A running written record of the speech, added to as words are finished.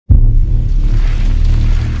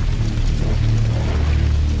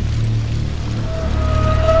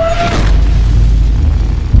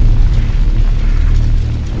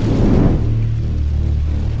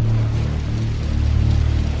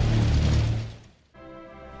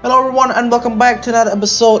Hello everyone and welcome back to another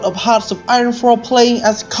episode of Hearts of Iron 4 playing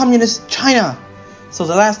as Communist China. So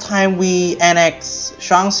the last time we annexed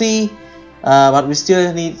Shaanxi, but we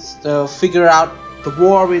still need to figure out the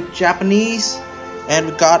war with Japanese, and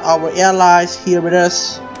we got our allies here with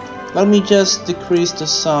us. Let me just decrease the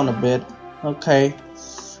sound a bit. Okay,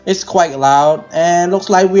 it's quite loud and looks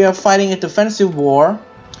like we are fighting a defensive war.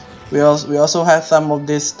 We also have some of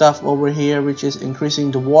this stuff over here which is increasing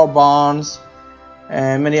the war bonds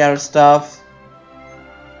and many other stuff.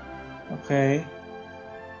 Okay,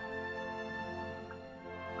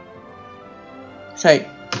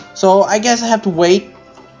 so I guess I have to wait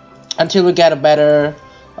until we get a better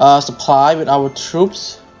supply with our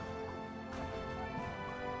troops.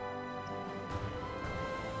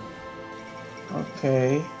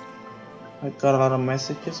 Okay, I got a lot of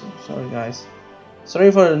messages. Sorry guys, sorry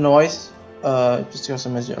for the noise. Just got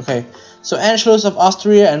some message. Okay, so Anschluss of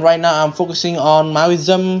Austria, and right now I'm focusing on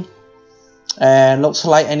Maoism, and looks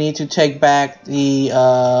like I need to take back the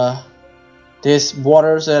this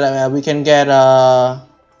border so that we can get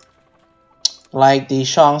like the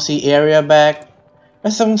Shaanxi area back.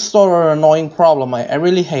 That's some sort of annoying problem. I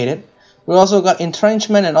really hate it. We also got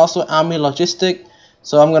entrenchment and also army logistic.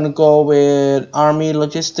 So I'm gonna go with army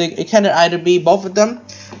logistic. It can either be both of them.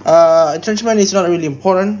 Entrenchment is not really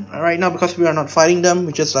important right now because we are not fighting them.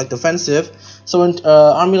 We're just like defensive. So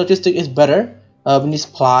army logistic is better. We need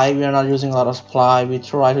supply. We are not using a lot of supply. We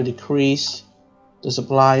try to decrease the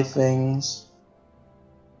supply things.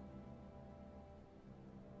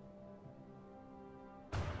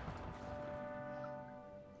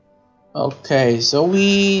 Okay, so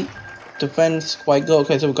we defense quite good.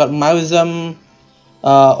 Okay, so we got Maoism.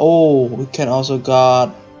 We can also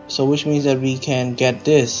got, so which means that we can get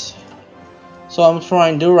this. So I'm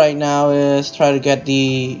trying to do right now is try to get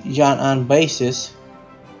the Yan'an bases,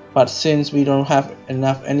 but since we don't have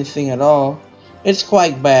enough anything at all, it's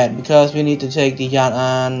quite bad because we need to take the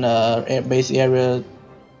Yan'an base area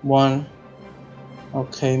 1.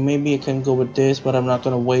 Okay, maybe I can go with this, but I'm not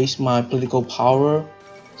gonna waste my political power,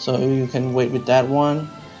 so you can wait with that one.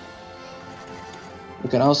 We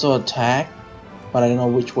can also attack, but I don't know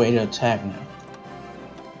which way to attack now.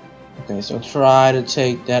 Okay, so try to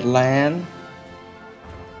take that land.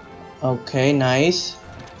 Okay, nice.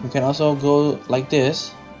 We can also go like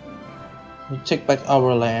this. We take back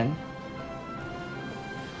our land.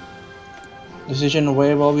 Decision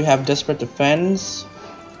available. We have desperate defense.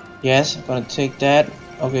 Yes, I'm gonna take that.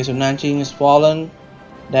 Okay, so Nanjing is fallen.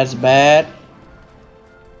 That's bad.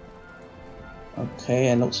 Okay,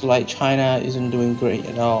 and looks like China isn't doing great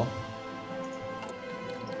at all.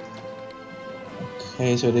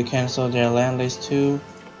 Okay, so they cancel their land list too,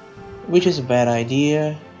 which is a bad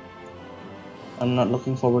idea. I'm not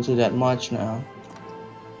looking forward to that much now.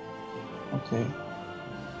 Okay,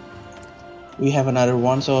 we have another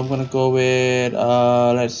one, so I'm gonna go with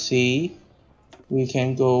let's see, we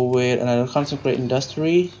can go with another concentrate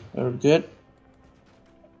industry. Very good.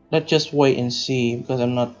 Let's just wait and see because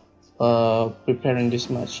I'm not preparing this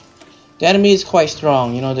much. The enemy is quite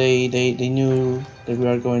strong, you know, they knew that we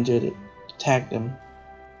are going to attack them.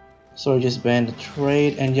 So I just banned the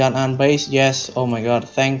trade and Yan'an base. Yes, oh my god,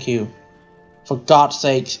 thank you. For God's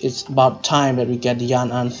sakes, it's about time that we get the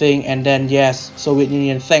Yan'an thing. And then yes, Soviet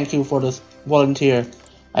Union, thank you for the volunteer.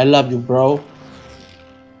 I love you, bro.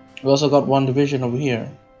 We also got one division over here.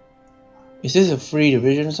 Is this a free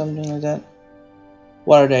division or something like that?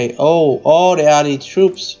 What are they? Oh, they are the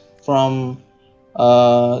troops from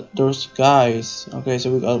those guys. Okay,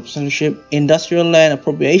 so we got censorship, industrial land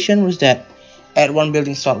appropriation. What's that? Add 1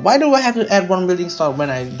 building stock. Why do I have to add 1 building stock when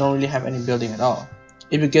I don't really have any building at all?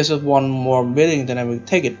 If it gives us 1 more building, then I will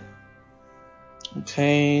take it.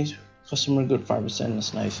 Okay, customer good 5%.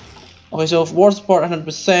 That's nice. Okay, so war support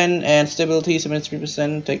 100% and stability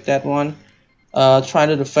 73%. Take that one. Try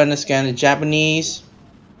to defend against the Japanese.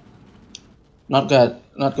 Not good.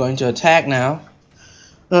 Not going to attack now.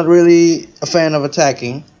 Not really a fan of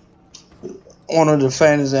attacking. I want to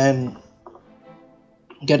defend and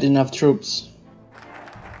get enough troops.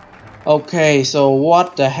 Okay, so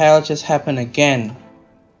what the hell just happened again?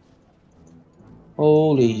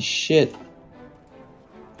 Holy shit.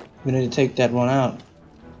 We need to take that one out.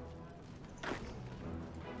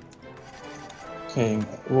 Okay,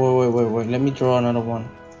 wait. Let me draw another one.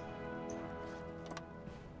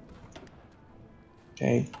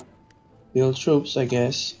 Okay. Build troops, I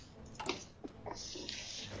guess.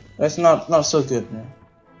 That's not so good, man.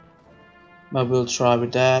 But we'll try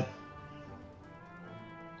with that.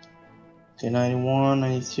 Okay, 91,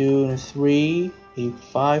 92, 93,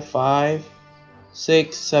 85, 5,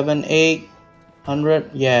 6, 7, 8,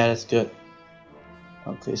 100. Yeah, that's good.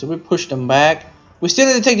 Okay, so we push them back. We still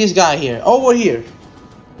need to take this guy here. Over here.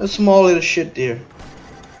 That small little shit there.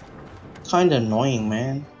 Kinda annoying,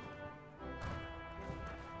 man.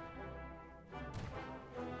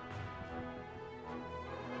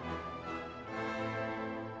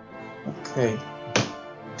 Okay.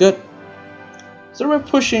 Good. So we're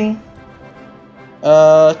pushing.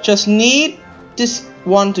 Just need this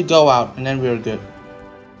one to go out and then we're good.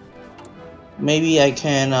 Maybe I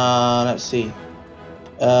can, let's see.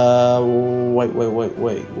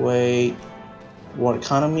 Wait. War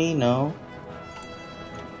economy? No.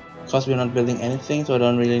 Because we're not building anything, so I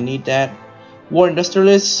don't really need that. War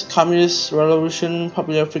industrialists, communist revolution,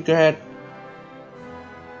 popular figurehead.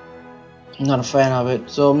 Not a fan of it.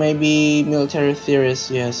 So maybe military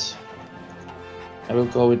theorist, yes. I will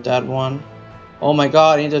go with that one. Oh my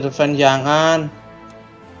god, I need to defend Yang'an.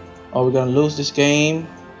 Oh, we're gonna lose this game.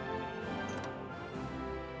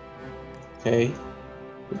 Okay.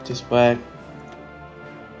 Put this back.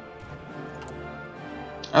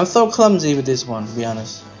 I'm so clumsy with this one, to be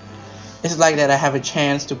honest. It's like that I have a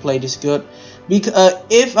chance to play this good. Because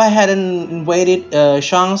if I hadn't invaded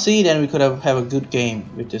Shaanxi, then we could have a good game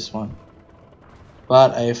with this one.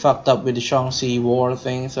 But I fucked up with the Shaanxi war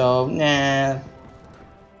thing, so nah.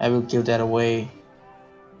 I will give that away.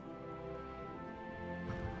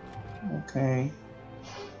 Okay.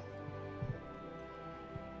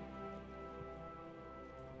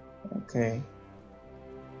 Okay.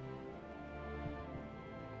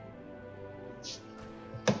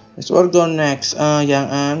 So what go next?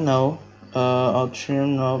 Yang'an, no.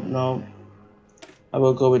 Outram, no. I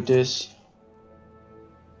will go with this.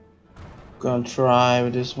 Gonna try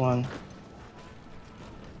with this one.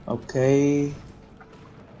 Okay.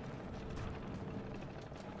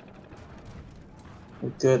 We're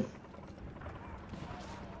good.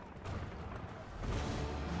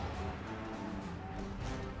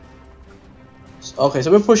 Okay,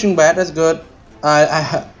 so we're pushing back. That's good.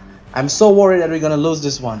 I'm so worried that we're gonna lose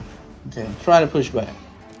this one. Okay, try to push back.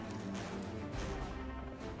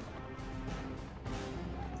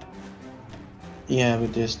 Yeah,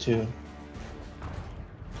 with this too.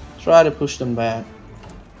 Try to push them back.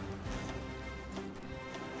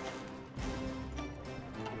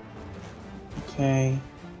 Okay.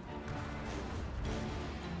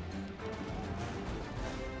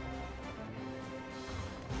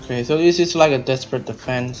 Okay, so this is like a desperate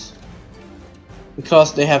defense.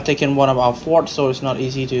 Because they have taken one of our forts, so it's not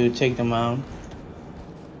easy to take them out.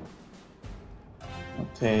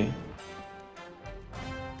 Okay.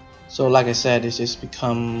 So like I said, this has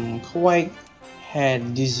become quite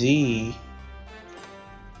head dizzy.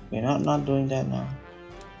 Okay, not doing that now.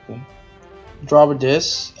 Okay. Drop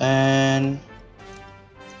this and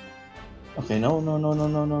okay, no,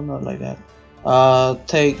 not like that.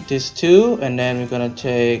 Take this two, and then we're gonna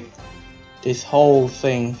take this whole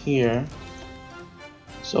thing here.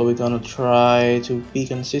 So we're gonna try to be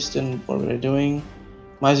consistent with what we're doing.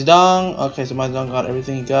 Mazedong, okay, so Mazedong got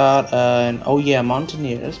everything he got, and oh yeah,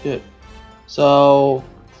 Mountaineer, that's good. So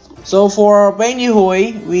for Bang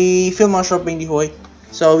Hui, we Field Marshal Bang Hui,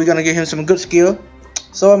 so we're gonna give him some good skill.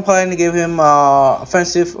 So I'm planning to give him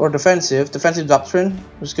offensive or defensive doctrine,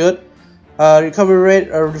 which is good. Recovery rate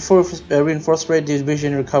or reinforced rate,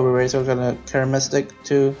 division recovery rate, so we're gonna charismatic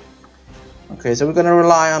too. Okay, so we're gonna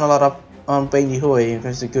rely on a lot on Bang Hui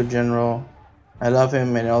because he's a good general. I love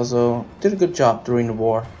him and also did a good job during the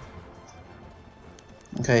war.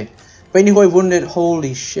 Okay, Bang Hui wounded,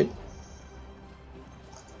 holy shit.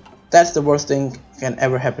 That's the worst thing can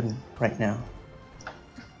ever happen right now.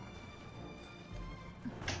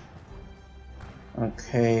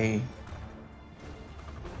 Okay.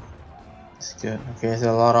 It's good. Okay, there's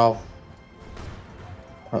a lot of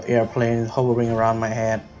airplanes hovering around my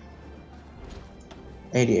head.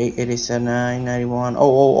 88, 87, 91.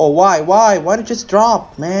 Oh, why? Why did you just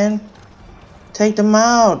drop, man? Take them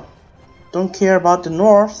out. Don't care about the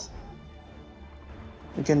north.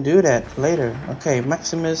 We can do that later. Okay,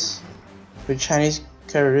 Maximus with Chinese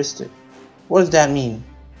characteristic. What does that mean?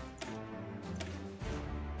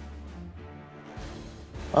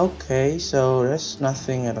 Okay, so that's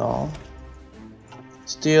nothing at all.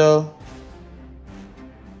 Still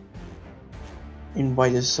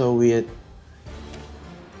invite the Soviet.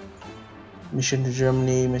 Mission to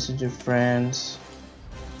Germany, mission to France.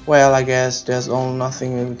 Well, I guess there's only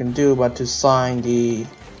nothing we can do but to sign the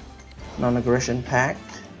non-aggression pact.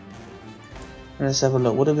 Let's have a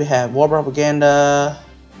look. What do we have? War propaganda,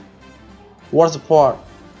 war support.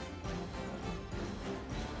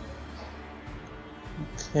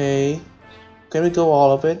 Okay, can we go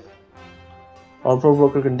all of it? Or pro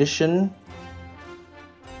broker condition?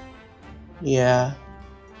 Yeah.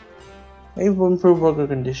 Maybe we'll improve worker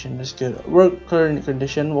condition. That's good. Worker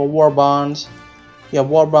condition. Well, war bonds. Yeah,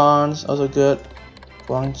 war bonds also good.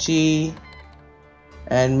 Guangxi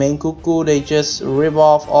and Mengkuku, they just rip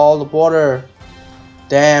off all the border.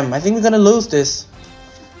 Damn, I think we're gonna lose this.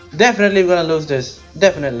 Definitely we're gonna lose this.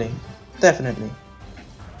 Definitely.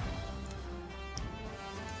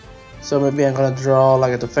 So maybe I'm gonna draw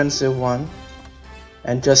like a defensive one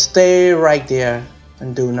and just stay right there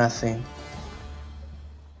and do nothing.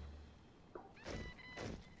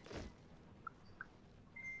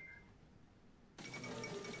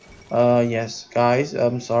 Yes, guys,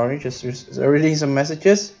 I'm sorry, just reading some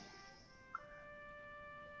messages.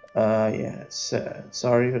 Yeah,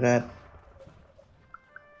 sorry for that.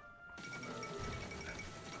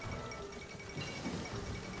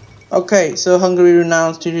 Okay, so Hungary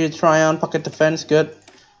renounced to try on pocket defense, good.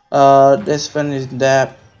 This defense is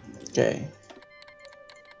that. Okay.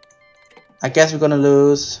 I guess we're gonna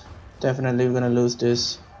lose. Definitely we're gonna lose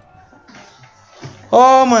this.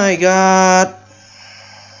 Oh my god.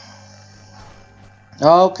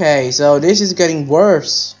 Okay, so this is getting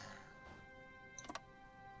worse.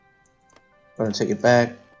 Gonna take it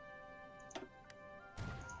back.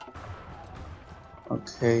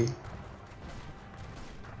 Okay.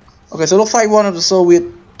 Okay, so looks like one of the Soviet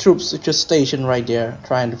troops is just stationed right there,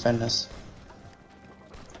 trying to defend us.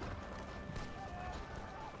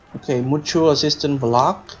 Okay, mutual assistance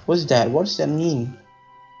block. What's that? What does that mean?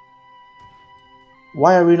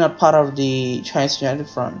 Why are we not part of the Chinese United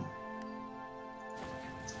Front?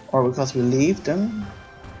 Or because we leave them?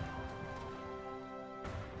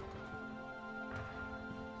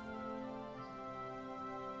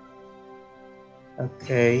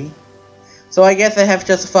 Okay. So I guess I have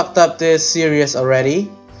just fucked up this series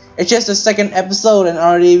already. It's just the second episode and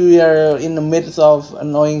already we are in the midst of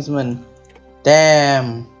annoyance.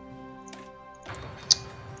 Damn.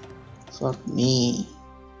 Fuck me.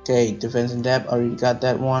 Okay, defense in depth, already got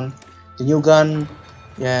that one. The new gun,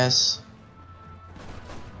 yes.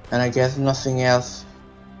 And I guess nothing else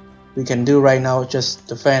we can do right now, just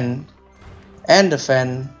defend. And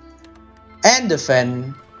defend. And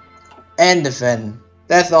defend. And defend.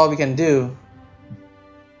 That's all we can do.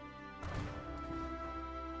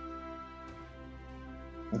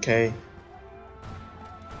 Okay.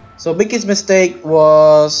 So biggest mistake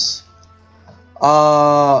was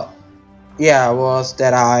was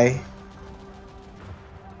that I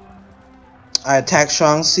attacked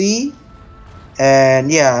Shaanxi,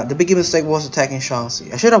 and yeah, the biggest mistake was attacking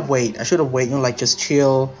Shaanxi. I should have waited, you know, like just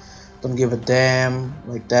chill, don't give a damn,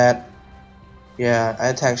 like that. Yeah, I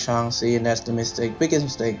attacked Shaanxi, and that's the biggest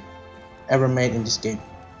mistake ever made in this game.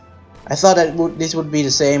 I thought that this would be the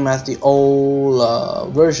same as the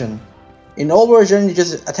old version. In the old version, you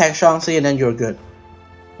just attack Shaanxi and then you're good.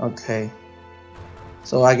 Okay.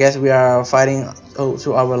 So I guess we are fighting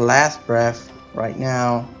to our last breath right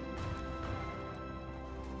now.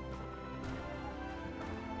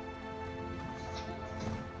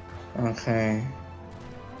 Okay.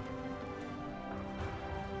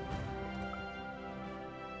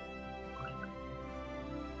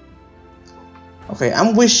 Okay,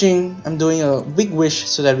 I'm doing a big wish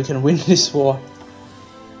so that we can win this war.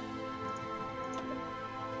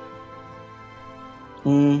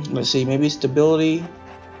 Let's see, maybe stability.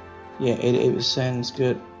 Yeah, 88% is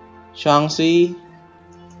good. Shaanxi,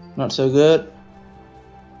 not so good.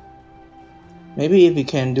 Maybe if we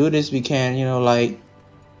can do this, we can, you know, like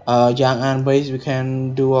Yang'an base, we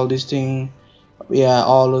can do all this thing. Yeah,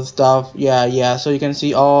 all the stuff. Yeah. So you can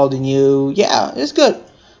see all the new. Yeah, it's good.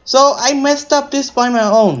 So I messed up this by my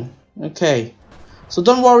own. Okay. So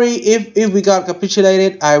don't worry if we got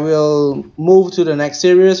capitulated. I will move to the next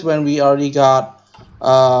series when we already got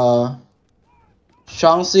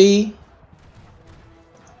Shaanxi.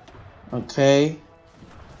 Okay.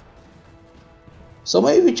 So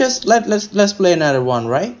maybe we just let's play another one,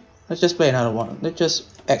 right? Let's just play another one. Let's just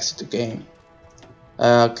exit the game.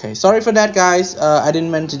 Okay, sorry for that, guys. I didn't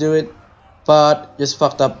mean to do it, but just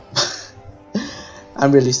fucked up.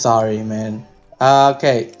 I'm really sorry, man.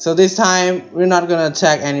 Okay, so this time we're not gonna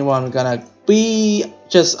attack anyone. We're gonna be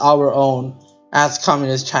just our own as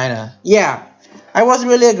communist China. Yeah, I was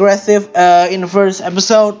really aggressive in the first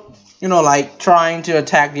episode. You know, like trying to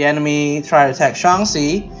attack the enemy, try to attack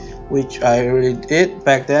Shaanxi, which I really did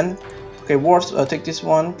back then. Okay, wars. Take this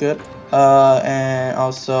one. Good. And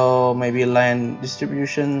also maybe land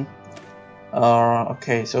distribution.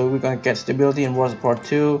 Okay, so we're gonna get stability in war support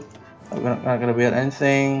too. We're not gonna build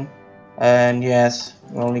anything, and yes,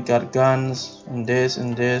 we only got guns and this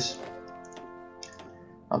and this.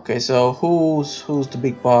 Okay, so who's the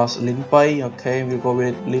big boss? Lin Pai. Okay, we'll go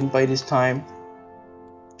with Lin Pai this time.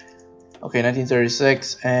 Okay,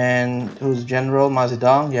 1936. And who's General? Mao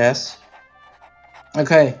Zedong? Yes.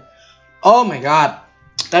 Okay. Oh my god.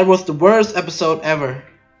 That was the worst episode ever.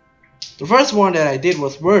 The first one that I did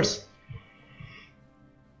was worse.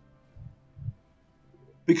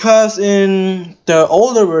 Because in the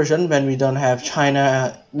older version, when we don't have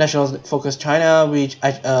China, national focus China,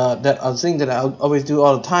 that other thing that I always do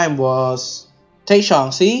all the time was take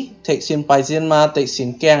Shaanxi, take Xianbai Xianma, take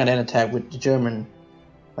Xinjiang, and then attack with the German.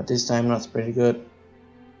 But this time that's pretty good.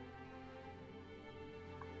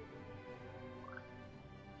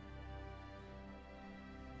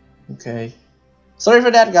 Okay. Sorry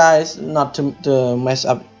for that, guys. Not to mess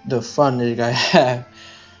up the fun that you guys have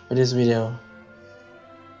with this video.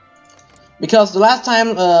 Because the last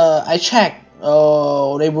time I checked,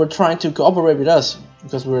 they were trying to cooperate with us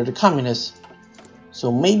because we're the communists.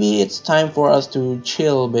 So maybe it's time for us to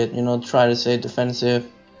chill a bit, you know, try to stay defensive,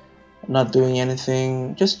 not doing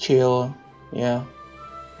anything, just chill, yeah,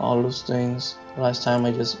 all those things. Last time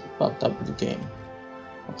I just fucked up with the game.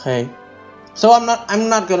 Okay, so I'm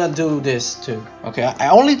not gonna do this too. Okay, I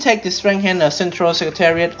only take the strength hand Central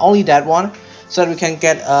Secretariat, only that one, so that we can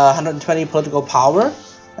get 120 political power.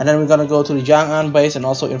 And then we're gonna go to the Yang'an base and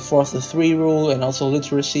also enforce the 3 rule and also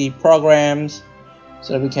literacy programs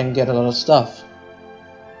so that we can get a lot of stuff.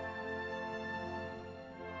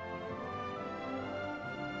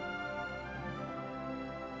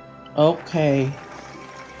 Okay.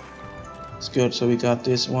 It's good, so we got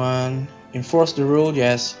this one. Enforce the rule,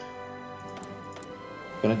 yes.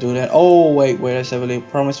 Gonna do that. Oh wait, let's have a look.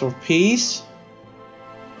 Promise for peace.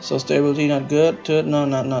 So stability not good. No,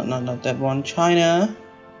 not that one. China.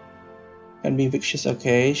 Can be vicious,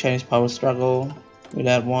 okay. Chinese power struggle with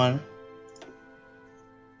that one.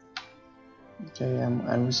 Okay,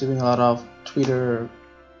 I'm receiving a lot of Twitter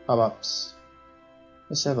pop-ups.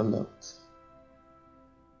 Let's have a look.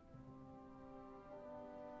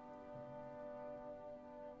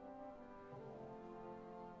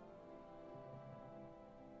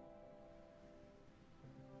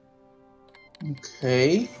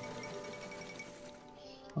 Okay.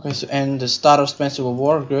 Okay, so and the start of Spanish Civil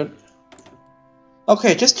War, good.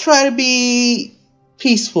 Okay, just try to be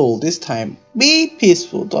peaceful this time. Be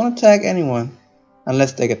peaceful. Don't attack anyone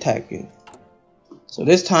unless they attack you. So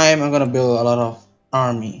this time I'm gonna build a lot of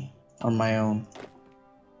army on my own.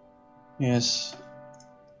 Yes,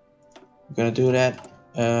 I'm gonna do that.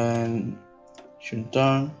 And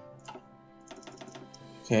Shuntung.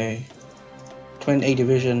 Okay, 28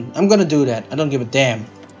 division. I'm gonna do that. I don't give a damn.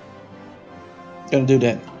 Gonna do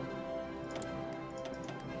that.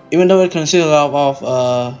 Even though it consists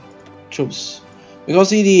of troops. We go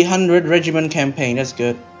see the 100 regiment campaign, that's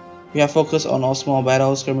good. We have focused on all small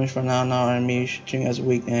battles, skirmish for now, our enemy shooting us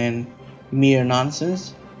weak and mere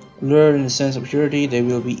nonsense. Lured in the sense of purity, they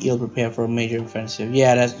will be ill prepared for a major offensive.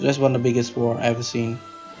 Yeah, that's one of the biggest war I've ever seen.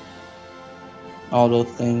 All those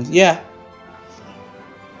things, yeah.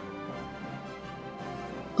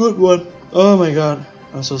 Good one. Oh my god,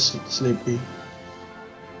 I'm so sleepy.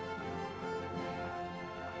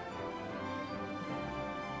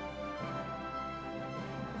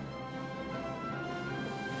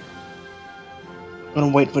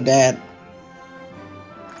 Gonna wait for that.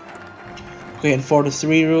 Okay, and for the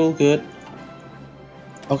 3 rule, good.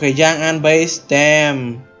 Okay, Yang'an base,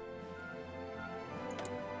 damn.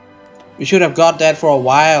 We should have got that for a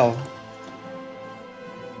while.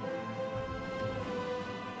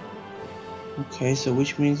 Okay, so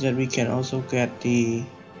which means that we can also get the...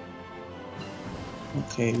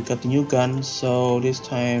 Okay, we got the new gun, so this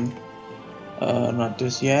time, not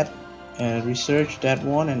this yet. Research that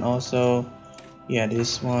one, and also, yeah,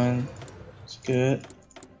 this one. It's good.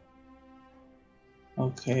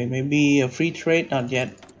 Okay, maybe a free trade, not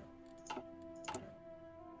yet.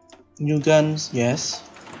 New guns, yes.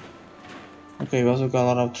 Okay, we also got a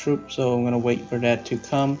lot of troops, so I'm gonna wait for that to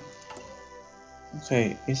come.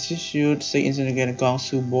 Okay, institute state incident against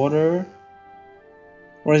Gangsu border.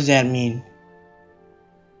 What does that mean?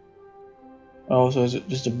 Oh, so is it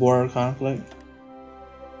just a border conflict?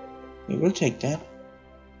 Okay, we'll take that.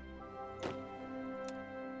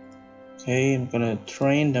 Okay, I'm gonna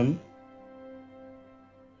train them.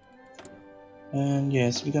 And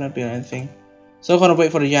yes, we're gonna build anything. So I'm gonna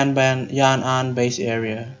wait for the Yan'an base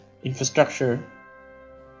area. Infrastructure.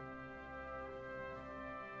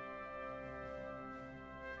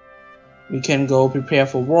 We can go prepare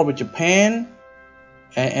for war with Japan.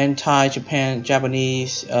 Anti-Japan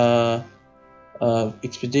Japanese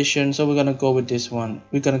expedition. So we're gonna go with this one.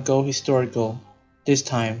 We're gonna go historical this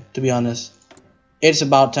time, to be honest. It's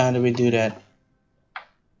about time that we do that.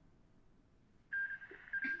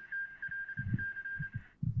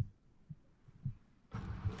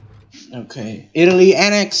 Okay, Italy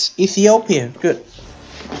annex Ethiopia. Good.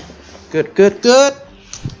 Good, good, good.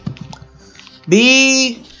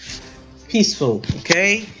 Be peaceful,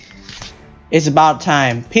 okay? It's about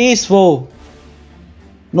time. Peaceful.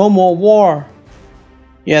 No more war.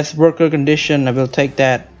 Yes, worker condition. I will take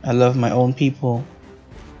that. I love my own people.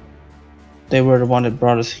 They were the one that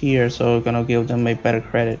brought us here, so we're gonna give them a better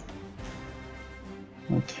credit.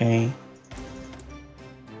 Okay.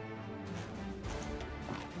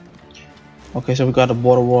 Okay, so we got a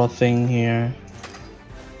border war thing here.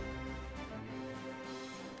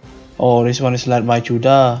 Oh, this one is led by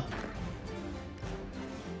Judah.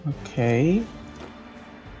 Okay.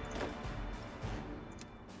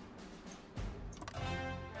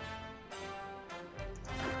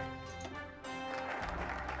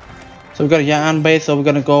 So we got a Yan base, so we're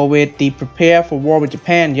gonna go with the prepare for war with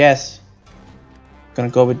Japan. Yes. Gonna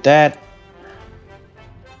go with that.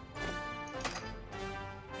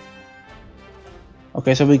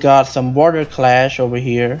 Okay, so we got some border clash over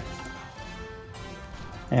here.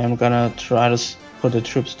 And I'm gonna try to put the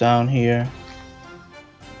troops down here.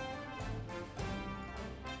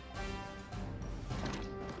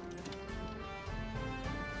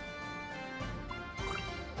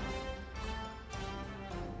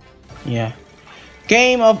 Yeah.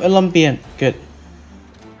 Game of Olympian. Good.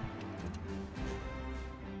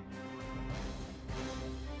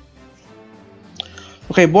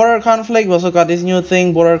 Okay, border conflict. We also got this new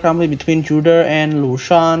thing, border conflict between Judah and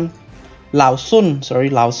Laosun. Sorry,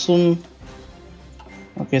 Laosun.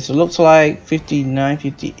 Okay, so it looks like 59,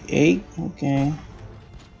 58. Okay.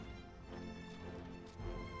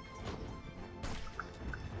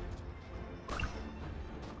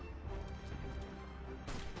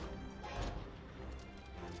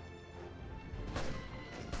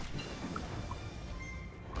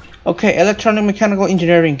 Okay, electronic mechanical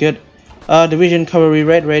engineering, good. Division cavalry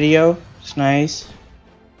red radio, it's nice.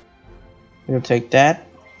 We'll take that.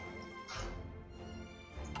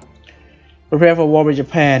 Prepare for war with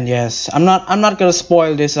Japan, yes. I'm not gonna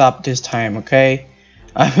spoil this up this time, okay?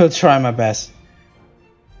 I will try my best.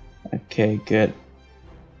 Okay, good.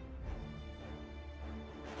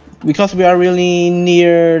 Because we are really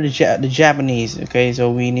near the Japanese, okay,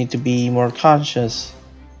 so we need to be more conscious.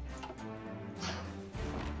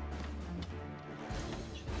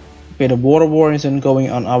 Okay, the border war isn't going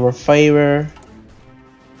on our favor.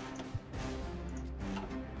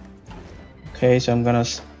 Okay, so I'm gonna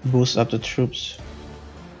boost up the troops.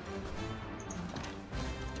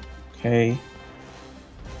 Okay.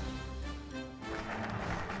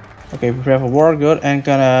 Okay, prepare for war, good. And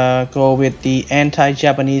gonna go with the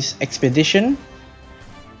anti-Japanese expedition.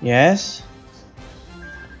 Yes.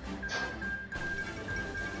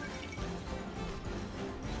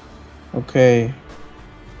 Okay.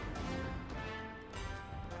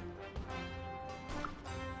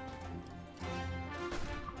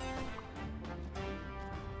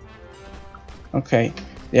 Okay,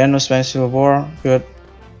 the end of Spanish Civil War, good.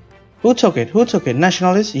 Who took it? Who took it?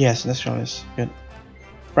 Nationalists? Yes, nationalists. Good.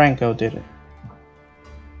 Franco did it.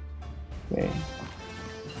 Okay.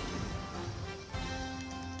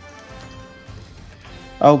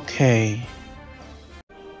 Okay.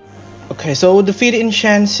 Okay, so defeat in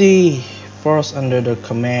Shanxi, force under the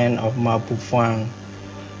command of Ma Bufang.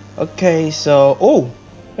 Okay, so oh,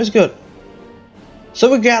 that's good. So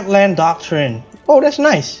we got land doctrine. Oh, that's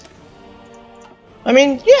nice. I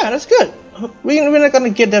mean, yeah, that's good. We're not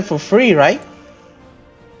gonna get that for free, right?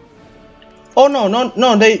 Oh no,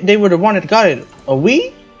 they were the one that got it. Are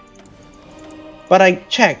we? But I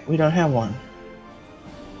checked, we don't have one.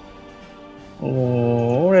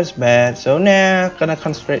 Oh, that's bad. So now, gonna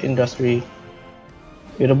concentrate industry.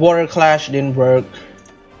 With the border clash didn't work.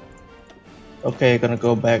 Okay, gonna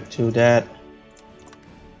go back to that.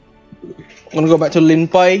 Gonna go back to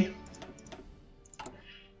Linpai.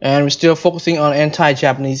 And we're still focusing on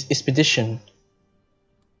anti-Japanese expedition.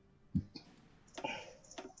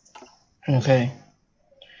 Okay.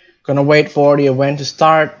 Gonna wait for the event to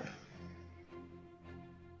start.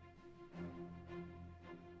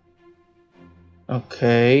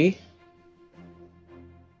 Okay.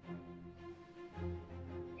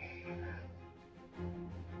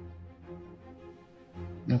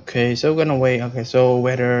 Okay, so we're gonna wait. Okay, so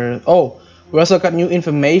whether... Oh, we also got new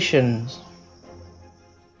information.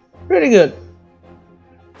 Pretty good.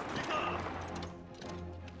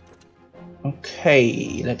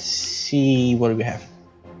 Okay, let's see what we have.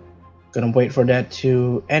 Gonna wait for that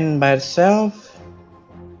to end by itself.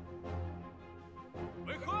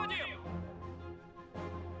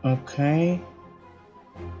 Okay.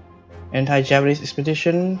 Anti-Japanese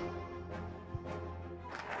expedition.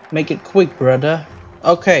 Make it quick, brother.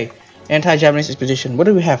 Okay. Anti-Japanese expedition. What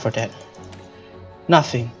do we have for that?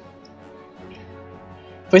 Nothing.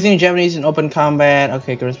 Facing Japanese in open combat.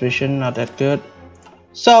 Okay, good expedition. Not that good.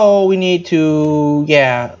 So we need to,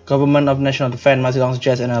 yeah, Government of National Defense, Macedon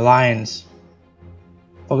suggests an alliance.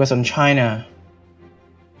 Focus on China.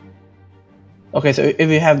 Okay, so if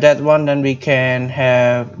we have that one, then we can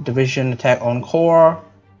have division attack on core.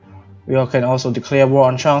 We can also declare war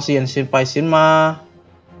on Shaanxi and Sinpai Sinma.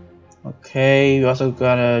 Okay, we also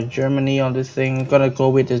got Germany on this thing. Gonna go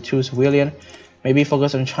with the 2 civilian. Maybe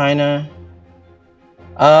focus on China.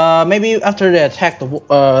 Maybe after they attack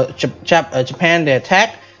Japan, they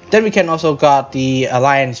attack. Then we can also got the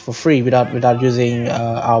alliance for free without using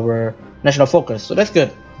our national focus. So that's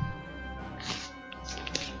good.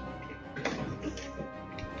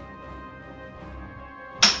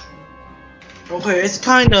 Okay, it's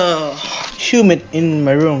kind of humid in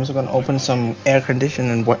my room, so I'm gonna open some air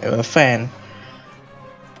conditioning and fan.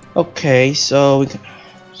 Okay, so we can,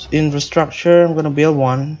 infrastructure. I'm gonna build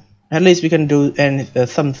one. At least we can do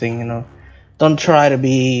something, you know. Don't try to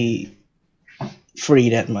be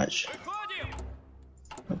free that much.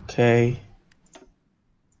 Okay.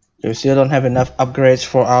 We still don't have enough upgrades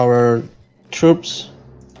for our troops.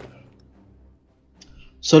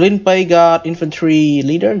 So Linpei got infantry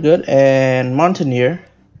leader, good, and mountaineer.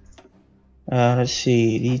 Let's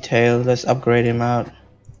see, detail. Let's upgrade him out.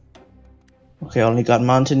 Okay, only got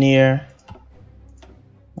mountaineer.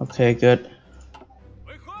 Okay, good.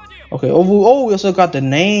 Okay, oh, we also got the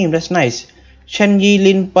name. That's nice. Chen Yi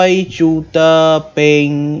Linpei Chu Te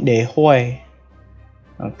Peng De Hoi.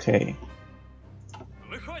 Okay.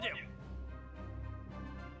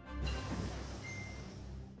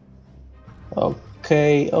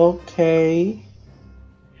 Okay.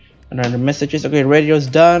 And then the messages. Okay, radio's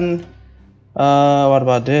done. What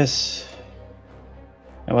about this?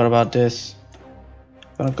 And what about this?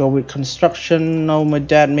 Gonna go with construction. No, my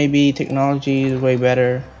dad. Maybe technology is way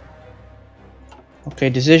better. Okay,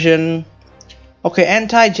 decision. Okay,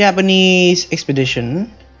 anti-Japanese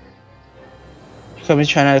expedition.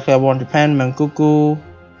 Communist China declare war on Japan. Manchukuo.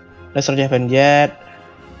 That's not happened yet.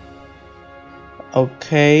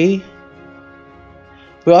 Okay.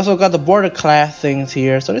 We also got the border class things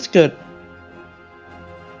here, so that's good.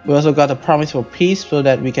 We also got the promise for peace, so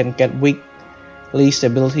that we can get weekly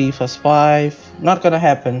stability +5. Not gonna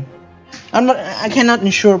happen. I cannot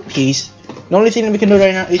ensure peace. The only thing that we can do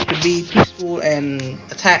right now is to be peaceful and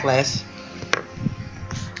attack less.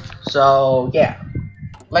 So yeah,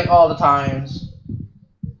 like all the times.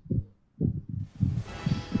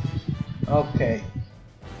 Okay.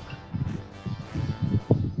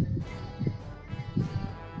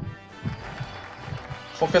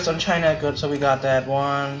 Focus on China, good. So we got that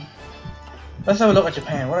one. Let's have a look at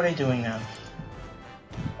Japan. What are they doing now?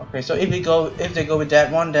 Okay, so if they go with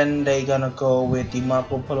that one, then they're gonna go with the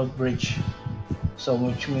Marco Polo Bridge. So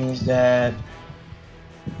which means that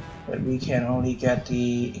we can only get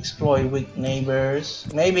the exploit weak neighbors.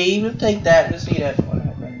 Maybe we'll take that. We'll see that what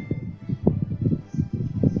happens.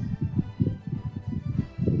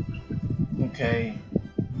 Okay.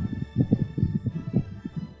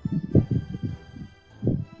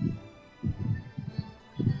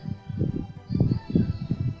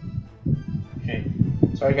 Okay.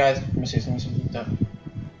 Sorry guys, let me see something stuff.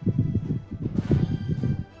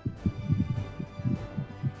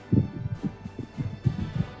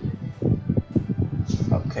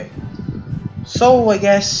 Okay. So I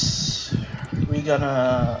guess we're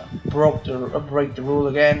gonna break the rule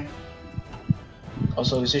again.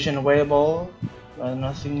 Also decision available, but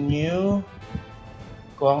nothing new.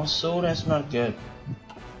 Guangzhou, that's not good.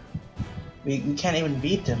 We can't even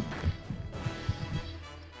beat them.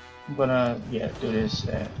 I'm gonna do this.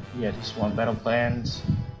 This one battle plans,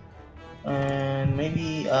 and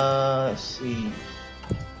maybe let's see.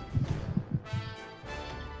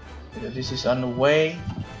 This is on the way.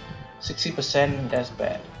 60%. That's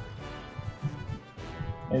bad.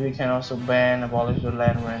 Maybe we can also ban abolish the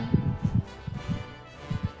land rent.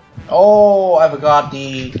 Oh, I forgot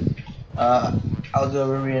the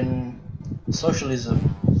Algerian socialism.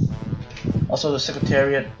 Also the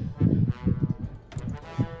secretariat.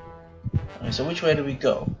 Okay, so which way do we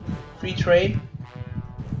go? Free trade?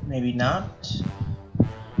 Maybe not.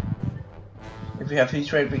 If we have free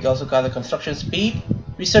trade, we also got the construction speed,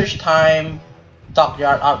 research time,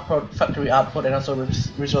 dockyard output, factory output, and also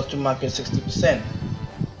resource to market 60%.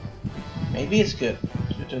 Maybe it's good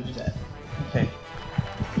to do that. Okay.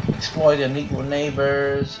 Exploit the unequal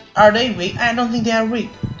neighbors. Are they weak? I don't think they are weak,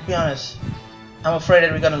 to be honest. I'm afraid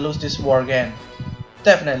that we're gonna lose this war again.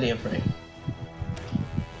 Definitely afraid.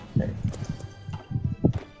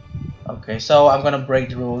 Okay, so I'm gonna break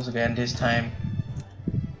the rules again this time.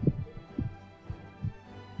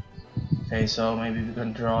 Okay, so maybe we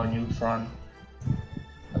can draw a new front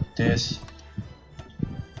like this.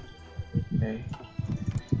 Okay,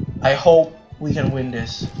 I hope we can win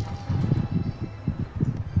this.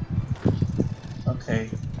 Okay,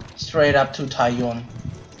 straight up to Taiwan.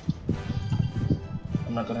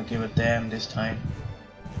 I'm not gonna give a damn this time.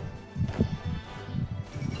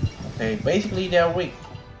 Okay, basically they're weak.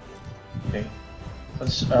 Okay,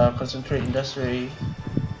 let's concentrate industry.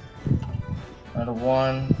 Another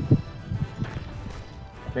one.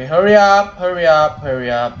 Okay, hurry up, hurry up, hurry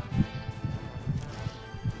up.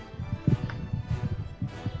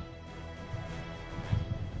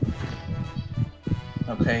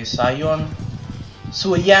 Okay, Suyan,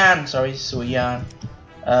 sorry, Suyan.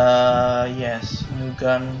 Yes, new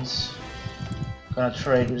guns. Gonna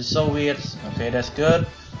trade with the Soviets. Okay, that's good.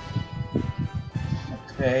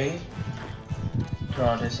 Okay,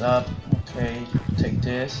 draw this up. Okay, take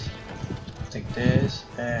this,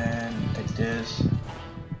 and take this.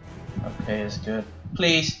 Okay, that's good.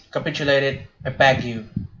 Please capitulate it. I beg you.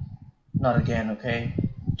 Not again, okay?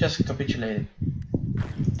 Just capitulate it.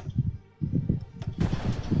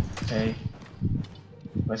 Okay.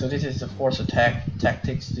 Right, so this is the force attack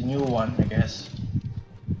tactics, the new one, I guess.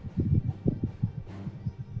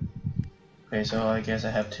 Okay, so I guess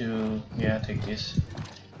I have to, yeah, take this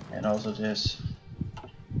and also this.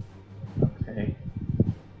 Okay.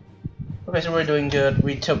 Okay, so we're doing good.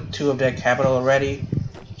 We took 2 of their capital already.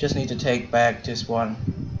 Just need to take back this one,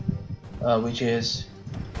 which is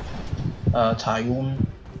Taiwan.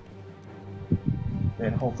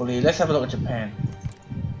 And hopefully, let's have a look at Japan.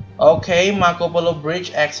 Okay, Marco Polo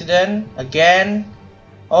Bridge accident again.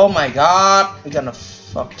 Oh my god, we're gonna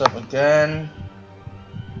fucked up again.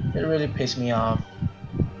 It really pissed me off.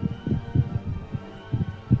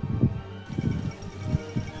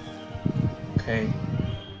 Okay.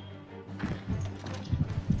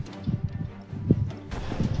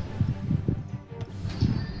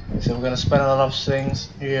 So we're gonna spend a lot of things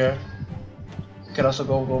here. We can also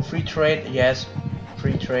go free trade. Yes,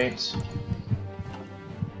 free trades.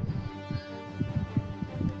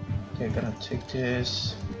 Okay, gonna take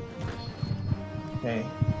this. Okay.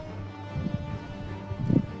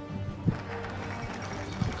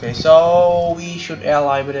 Okay, so we should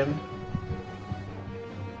ally with him.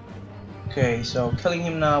 Okay, so killing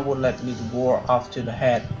him now would let lead the war off to the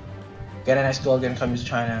head. Get an next goal again, comes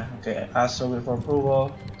China. Okay, ask Soviet for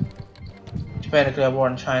approval. Japan declare war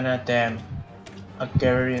on China. Damn.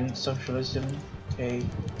 Agrarian socialism. Okay.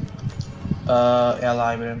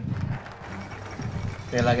 Ally with him.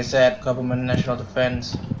 Okay, like I said, government national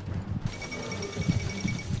defense.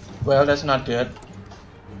 Well, that's not good.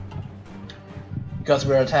 Because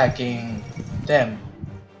we're attacking them.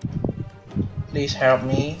 Please help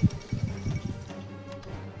me.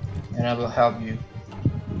 And I will help you.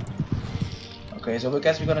 Okay, so I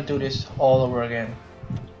guess we're gonna do this all over again.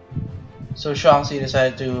 So Shaanxi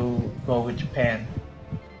decided to go with Japan.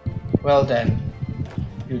 Well then,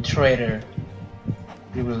 you traitor.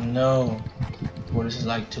 You will know what it's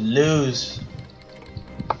like to lose.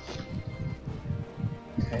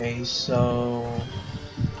 Okay, so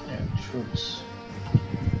yeah, troops.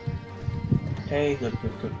 Okay, good.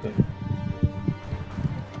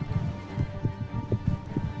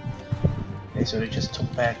 Okay, so they just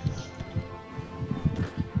took back.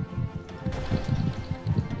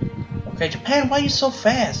 Okay, Japan, why are you so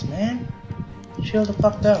fast, man? Chill the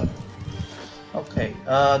fuck down. Okay,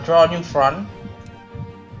 draw a new front.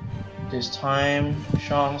 This time,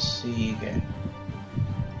 Shaanxi again.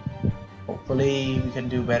 Hopefully, we can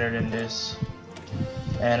do better than this.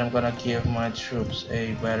 And I'm gonna give my troops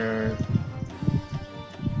a better,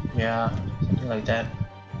 yeah, something like that.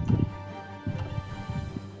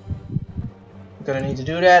 We're gonna need to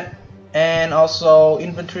do that. And also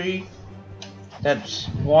infantry. That's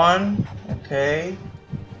 1. Okay.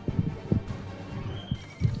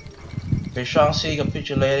 Okay, Shaanxi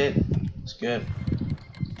capitulated. That's good.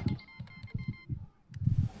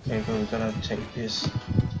 Okay, but we're gonna take this.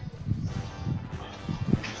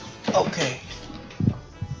 Okay.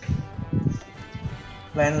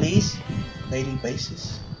 Land lease, daily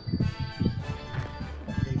basis.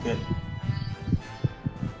 Okay, good.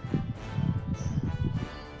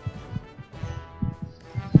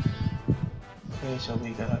 Okay, so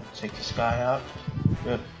we're gonna take this guy out.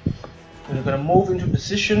 Good. We're gonna move into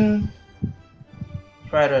position.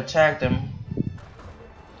 Try to attack them.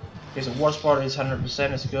 Okay, so war support is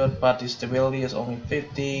 100% is good, but the stability is only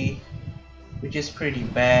 50, which is pretty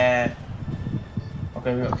bad.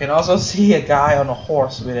 Okay, we can also see a guy on a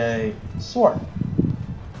horse with a sword.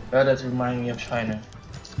 That does remind me of China.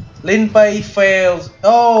 Linpei fails.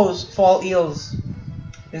 Oh, fall eels.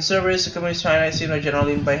 In surveys to Communist China, it seems like General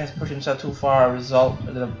Linpei has pushed himself too far, a result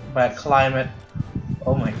of the bad climate.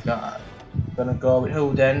 Oh my god. Gonna go with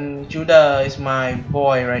who then? Judah is my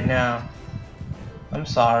boy right now. I'm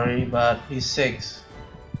sorry, but he's 6.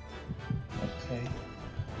 Okay.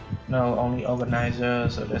 No, only organizer,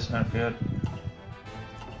 so that's not good.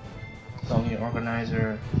 It's only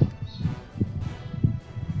organizer.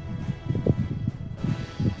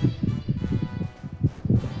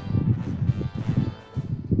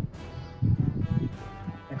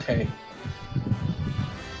 Okay.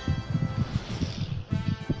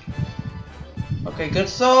 Okay, good.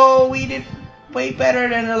 So we did way better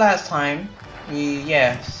than the last time.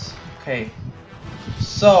 Yes. Okay.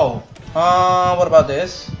 So, what about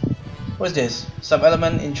this? What is this? Some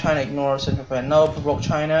element in China ignores Central Plan. No, provoke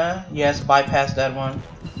China. Yes, bypass that one.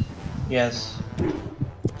 Yes.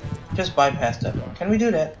 Just bypass that one. Can we do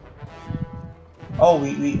that? Oh,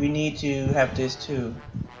 we need to have this too.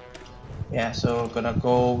 Yeah, so we're gonna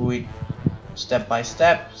go with step by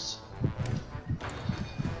steps.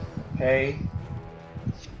 Okay.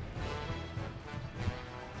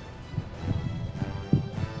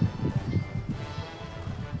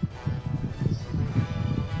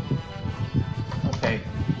 Okay.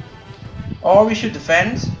 Or we should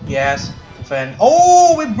defend. Yes, defend.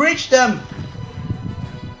 Oh, we breached them.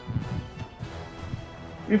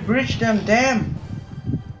 We breached them. Damn.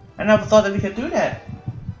 I never thought that we could do that.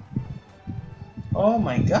 Oh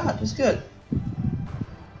my god, that's good.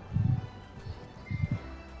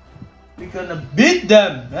 We're gonna beat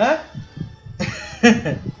them, huh?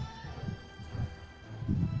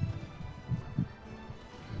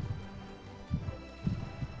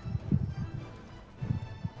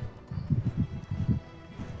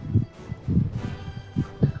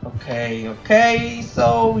 Okay,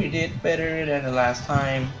 so we did better than the last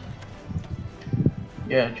time.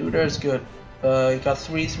 Yeah, Judah is good. He got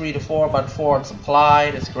 3 to 4, but 4 on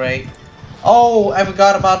supply. That's great. Oh, I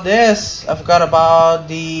forgot about this. I forgot about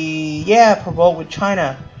the provoke with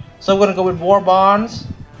China. So we're gonna go with war bonds,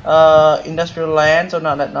 industrial land. So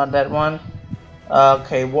not that one.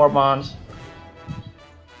 Okay, war bonds.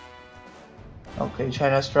 Okay,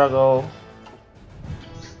 China struggle,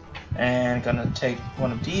 and gonna take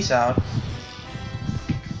one of these out.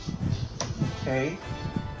 Okay.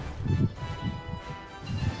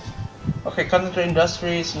 Okay, concentrate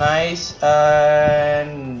industry is nice.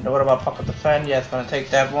 And what about pocket defense? Yeah, it's gonna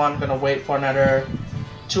take that one. Gonna wait for another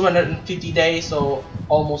 250 days, so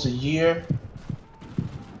almost a year.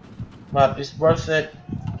 But it's worth it.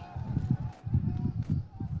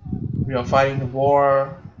 We are fighting the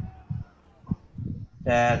war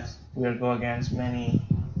that we'll go against many.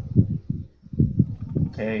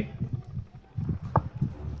 Okay.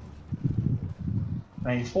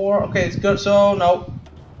 94. Okay, it's good. So no.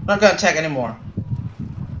 Not gonna attack anymore.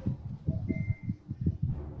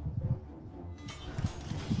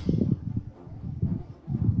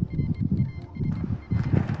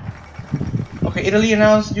 Okay, Italy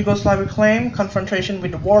announced Yugoslavia claim, confrontation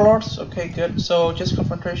with the warlords. Okay, good. So just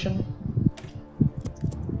confrontation.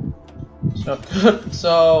 It's not good.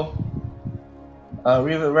 So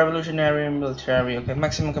revolutionary military. Okay,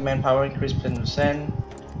 maximum command power increase 10%.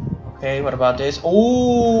 Okay, what about this?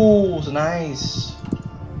 Oh, nice.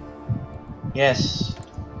 Yes.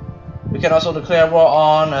 We can also declare war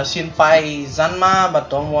on Xinfai Zanma, but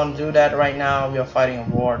don't want to do that right now. We are fighting a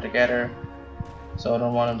war together, so I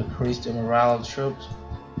don't want to decrease the morale of the troops.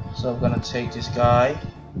 So I'm gonna take this guy.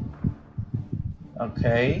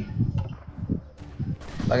 Okay.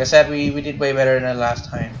 Like I said, we did way better than the last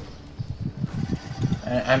time.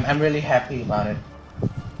 And I'm really happy about it,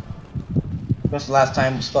 because last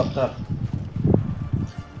time we stopped up.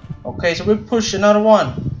 Okay, so we push another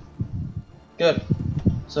one. Good.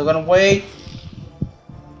 So gonna wait.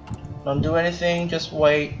 Don't do anything, just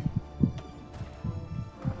wait.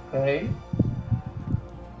 Okay.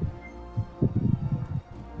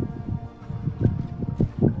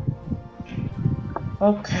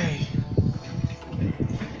 Okay.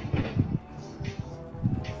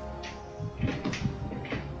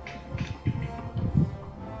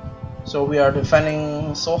 So we are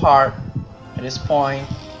defending so hard at this point.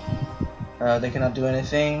 They cannot do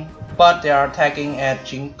anything, but they are attacking at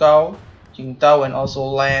Jingdao, and also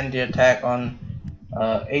land the attack on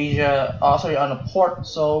Asia. Oh, sorry, on the port.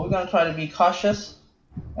 So we're gonna try to be cautious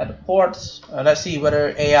at the ports. Let's see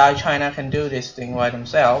whether AI China can do this thing by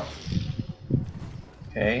themselves.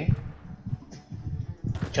 Okay.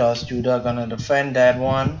 Just Judah gonna defend that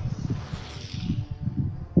one.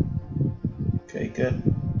 Okay, good.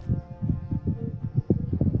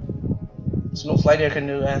 looks like they can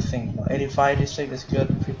do anything. 85 district is good.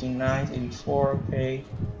 59, 84. Okay.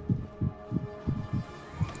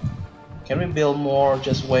 Can we build more?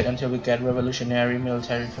 Just wait until we get revolutionary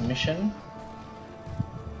military commission.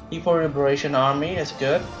 People Liberation Army is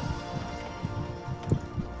good.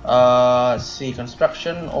 Let's see,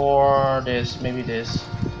 construction or this, maybe this.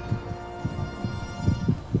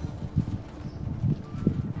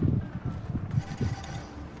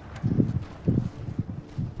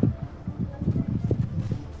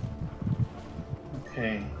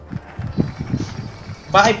 Okay.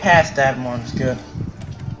 Bypass that one's good.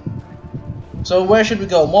 So where should we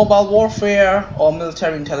go? Mobile warfare or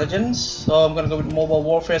military intelligence? So I'm gonna go with mobile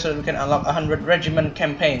warfare so that we can unlock 100 regiment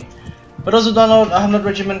campaign. For those who don't know, 100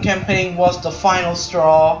 regiment campaign was the final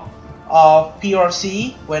straw of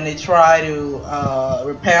PRC when they try to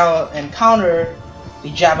repel and counter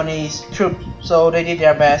the Japanese troops. So they did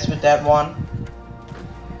their best with that one.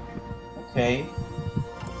 Okay.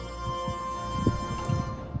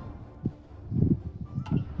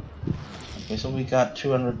 Okay, so we got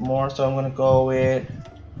 200 more. So I'm gonna go with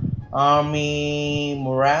army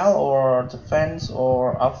morale or defense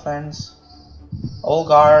or offense. Old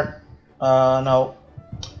guard. No.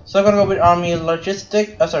 So I'm gonna go with army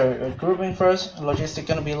logistic. Sorry, grouping first. Logistic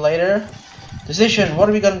gonna be later. Decision. What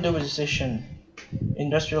are we gonna do with decision?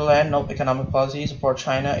 Industrial land. Nope. Economic policy. Support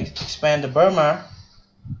China. Expand the Burma.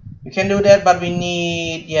 We can do that, but we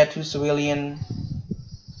need 2 civilian.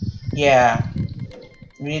 Yeah,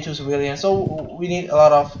 we need 2 civilians. So we need a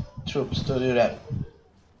lot of troops to do that.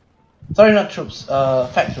 Sorry, not troops.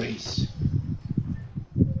 Factories.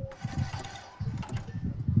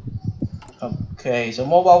 Okay, so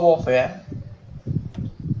mobile warfare.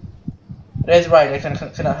 That's right, they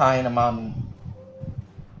cannot hide in a mountain.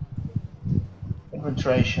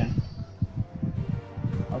 Infiltration.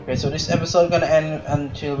 Okay, so this episode gonna end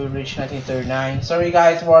until we reach 1939. Sorry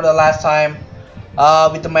guys for the last time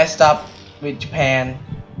with the messed up with Japan.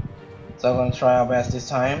 So I'm gonna try our best this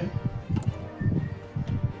time.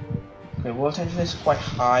 Okay, world tension is quite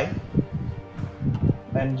high.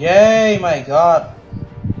 And yay, my god.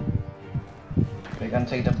 We're gonna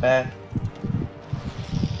take the back.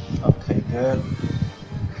 Okay, good.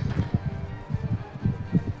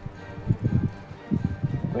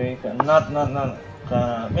 We can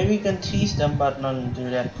maybe we can tease them, but not do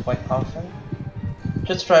that quite often.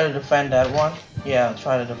 Just try to defend that one. Yeah,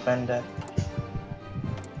 try to defend that.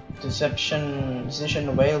 Decision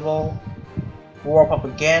available. War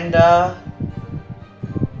propaganda.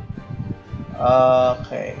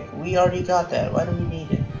 Okay, we already got that. Why do we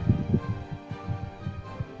need it?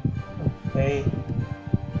 Okay.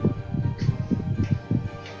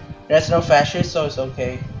 There's no fascist, so it's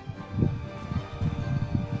okay.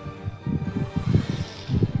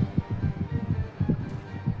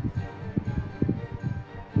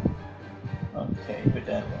 Okay, with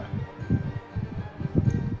that one.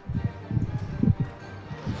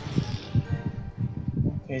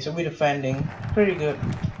 Okay, so we're defending. Pretty good.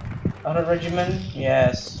 Other regiment?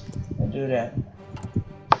 Yes. I'll do that.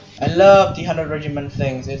 I love the 100 regiment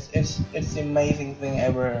things. It's the amazing thing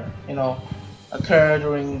ever, you know, occur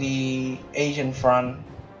during the Asian front.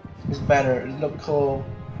 It's better. It look cool.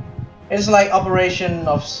 It's like Operation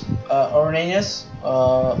of Oranus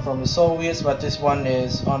from the Soviets, but this one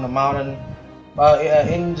is on the mountain.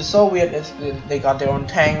 In the Soviet, they got their own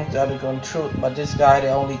tanks, the other gun troop, but this guy they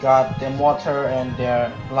only got their mortar and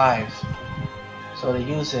their lives, so they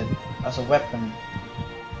use it as a weapon.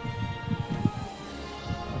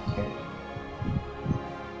 Okay.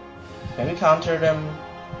 Can we counter them?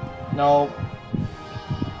 No.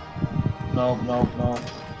 No.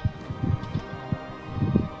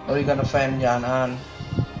 Are we gonna defend Yan'an?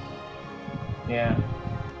 Yeah.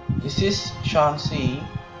 This is Shaanxi,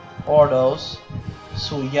 Ordos,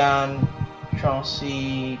 Suyan,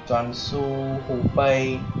 Shaanxi, Gansu,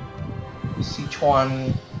 Hubei,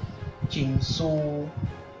 Sichuan, Jiangsu,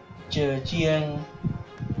 Zhejiang,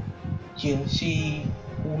 Jiangxi,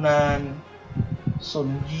 Hunan,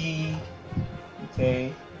 Sunyi.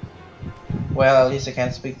 Okay. Well, at least I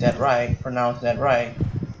can speak that right, pronounce that right.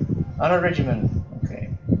 Another regiment. Okay.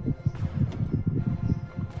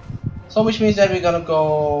 So which means that we're gonna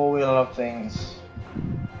go with a lot of things.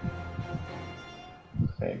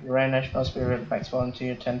 Okay, Grand National Spirit, Max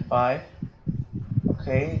Volunteer 10-5.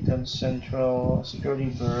 Okay, then Central Security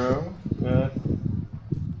Bureau, good.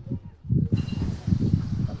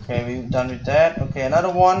 Okay, we're done with that. Okay, another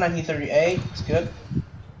one, 1938, it's good.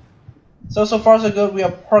 So far so good, we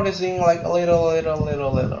are progressing like a little.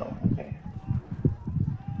 Okay.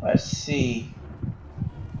 Let's see.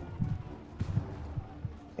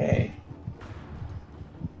 Okay.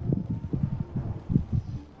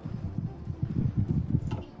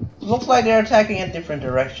 looks like they're attacking in different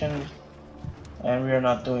directions, and we're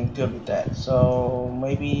not doing good with that. So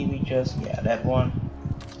maybe we just, yeah, that one.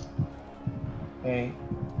 Okay.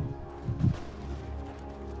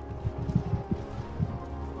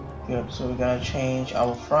 Good. So we're gonna change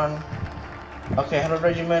our front. Okay, 100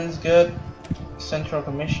 regiment is good. Central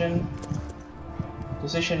Commission.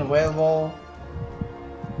 Position available.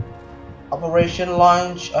 Operation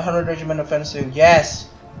launch. 100 regiment offensive. Yes.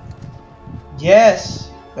 Yes.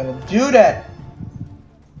 Gonna do that.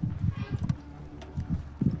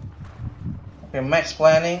 Okay, max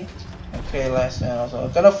planning. Okay, last and also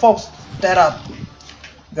gonna focus that up.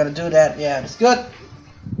 Gonna do that. Yeah, it's good.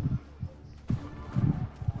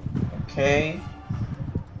 Okay.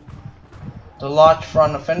 The large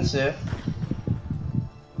front offensive.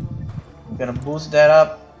 I'm gonna boost that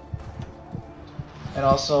up. And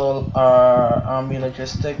also our army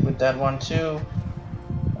logistic with that one too.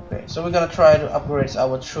 Okay, so we're gonna try to upgrade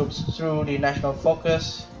our troops through the national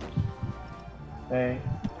focus. Okay.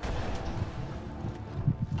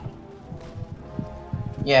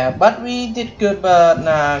 Yeah, but we did good, but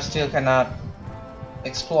nah, still cannot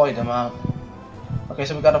exploit them out. Okay,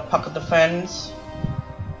 so we got a pocket defense.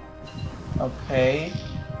 Okay,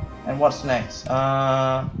 and what's next?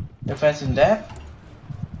 Defense in depth.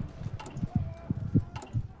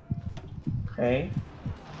 Okay.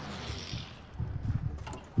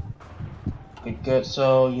 Okay, good.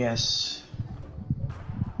 So yes.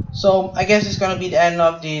 So I guess it's gonna be the end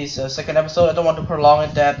of this second episode. I don't want to prolong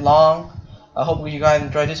it that long. I hope you guys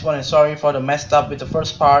enjoyed this one, and sorry for the messed up with the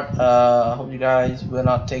first part. I hope you guys will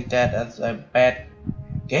not take that as a bad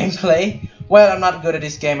gameplay. Well, I'm not good at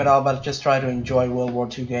this game at all, but just try to enjoy World War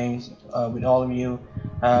II games with all of you.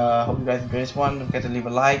 Hope you guys enjoyed this one. Don't forget to leave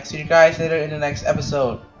a like. See you guys later in the next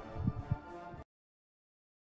episode.